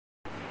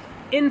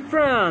In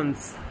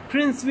France,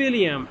 Prince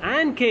William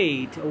and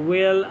Kate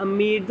will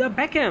meet the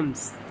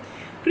Beckhams.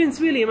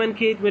 Prince William and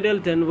Kate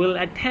Middleton will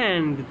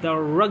attend the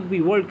Rugby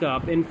World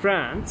Cup in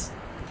France.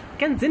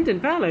 Kensington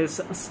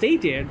Palace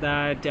stated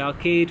that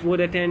Kate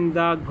would attend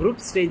the group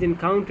stage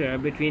encounter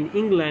between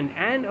England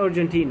and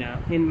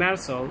Argentina in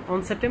Marseille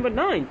on September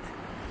 9th,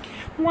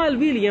 while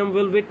William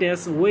will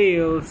witness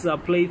Wales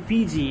play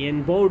Fiji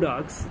in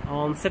Bordeaux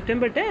on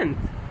September 10th.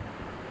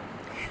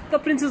 The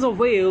Princess of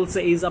Wales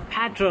is a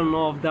patron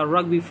of the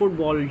Rugby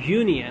Football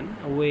Union,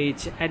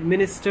 which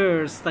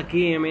administers the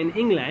game in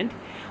England,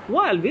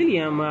 while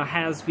William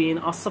has been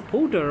a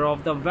supporter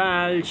of the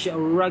Welsh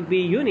Rugby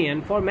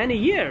Union for many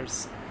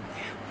years.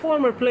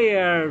 Former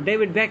player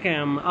David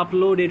Beckham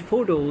uploaded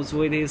photos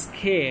with his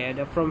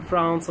kid from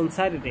France on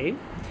Saturday.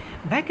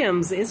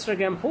 Beckham's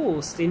Instagram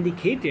post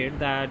indicated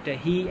that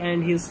he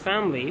and his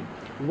family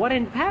were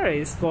in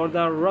Paris for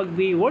the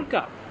Rugby World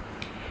Cup.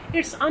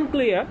 It's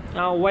unclear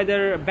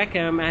whether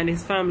Beckham and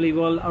his family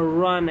will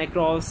run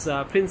across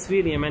Prince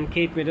William and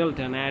Kate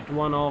Middleton at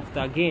one of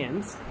the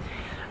games.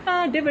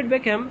 David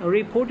Beckham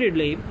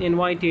reportedly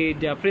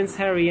invited Prince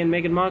Harry and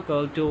Meghan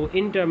Markle to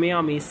Inter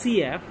Miami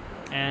CF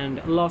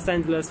and Los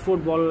Angeles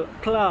Football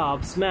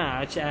Club's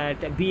match at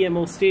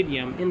BMO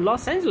Stadium in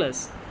Los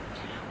Angeles.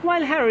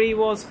 While Harry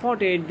was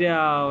spotted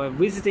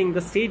visiting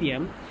the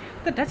stadium,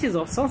 the Duchess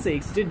of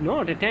Sussex did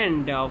not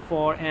attend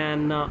for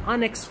an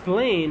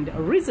unexplained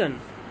reason.